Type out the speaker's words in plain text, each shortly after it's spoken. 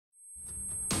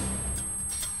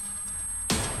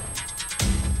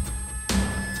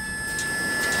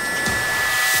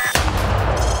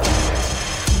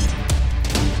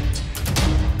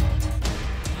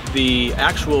the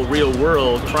actual real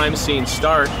world crime scenes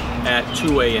start at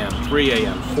 2 a.m., 3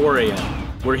 a.m., 4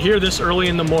 a.m. We're here this early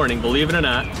in the morning, believe it or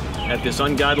not, at this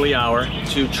ungodly hour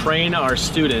to train our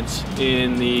students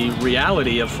in the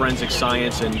reality of forensic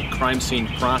science and crime scene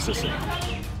processing.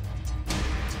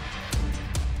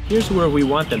 Here's where we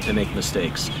want them to make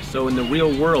mistakes. So in the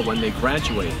real world, when they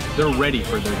graduate, they're ready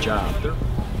for their job.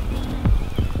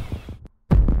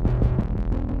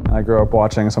 I grew up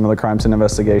watching some of the crime scene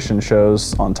investigation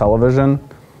shows on television.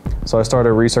 So I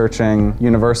started researching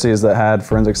universities that had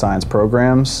forensic science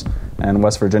programs, and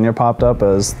West Virginia popped up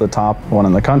as the top one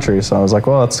in the country. So I was like,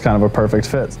 well, that's kind of a perfect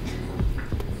fit.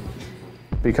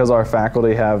 Because our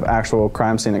faculty have actual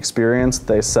crime scene experience,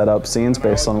 they set up scenes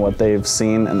based on what they've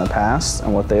seen in the past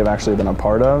and what they've actually been a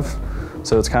part of.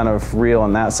 So it's kind of real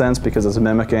in that sense because it's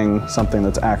mimicking something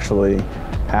that's actually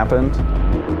happened.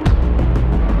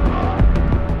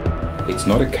 It's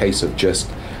not a case of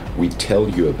just we tell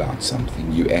you about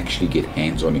something, you actually get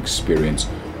hands-on experience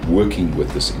working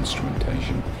with this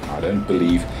instrumentation. I don't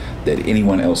believe that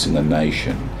anyone else in the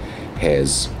nation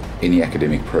has, any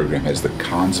academic program has the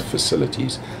kinds of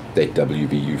facilities that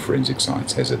WVU Forensic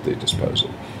Science has at their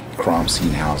disposal. Crime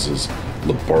scene houses,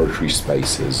 laboratory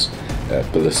spaces,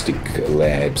 ballistic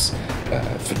labs,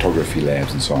 photography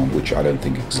labs and so on, which I don't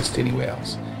think exist anywhere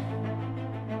else.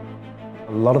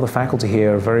 A lot of the faculty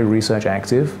here are very research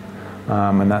active,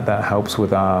 and that helps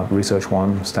with our Research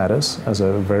 1 status as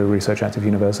a very research active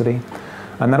university.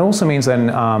 And that also means then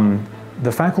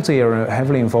the faculty are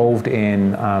heavily involved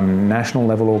in national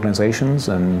level organizations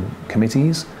and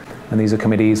committees, and these are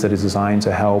committees that are designed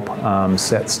to help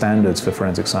set standards for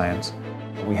forensic science.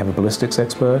 We have a ballistics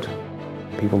expert,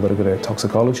 people that are good at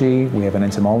toxicology, we have an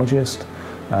entomologist,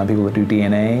 people that do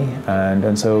DNA,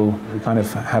 and so we kind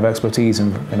of have expertise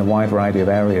in a wide variety of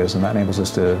areas, and that enables us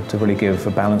to really give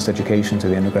a balanced education to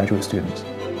the undergraduate students.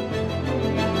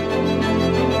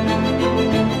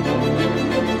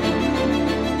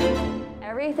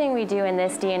 Everything we do in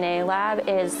this DNA lab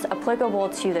is applicable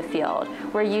to the field.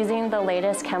 We're using the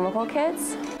latest chemical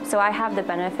kits, so I have the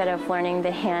benefit of learning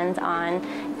the hands-on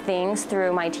things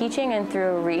through my teaching and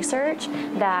through research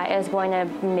that is going to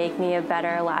make me a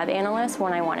better lab analyst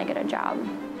when I want to get a job.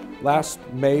 Last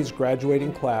May's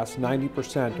graduating class,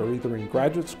 90% are either in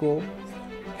graduate school,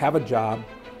 have a job,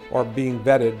 or being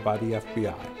vetted by the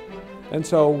FBI. And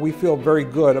so we feel very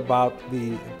good about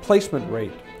the placement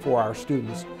rate for our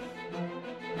students.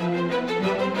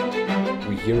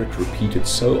 We hear it repeated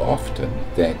so often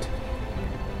that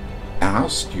our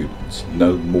students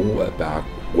know more about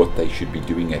what they should be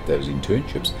doing at those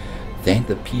internships than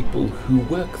the people who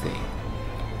work there.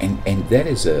 And that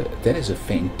is a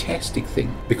fantastic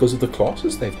thing because of the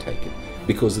classes they've taken,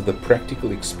 because of the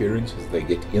practical experiences they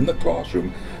get in the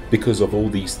classroom, because of all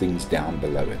these things down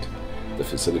below it. The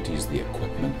facilities, the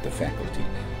equipment, the faculty,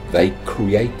 they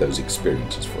create those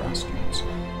experiences for our students.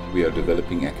 We are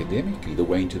developing academically. The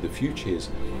way into the future is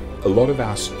a lot of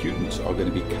our students are going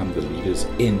to become the leaders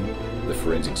in the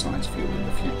forensic science field in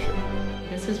the future.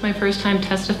 This is my first time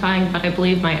testifying, but I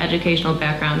believe my educational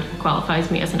background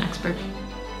qualifies me as an expert.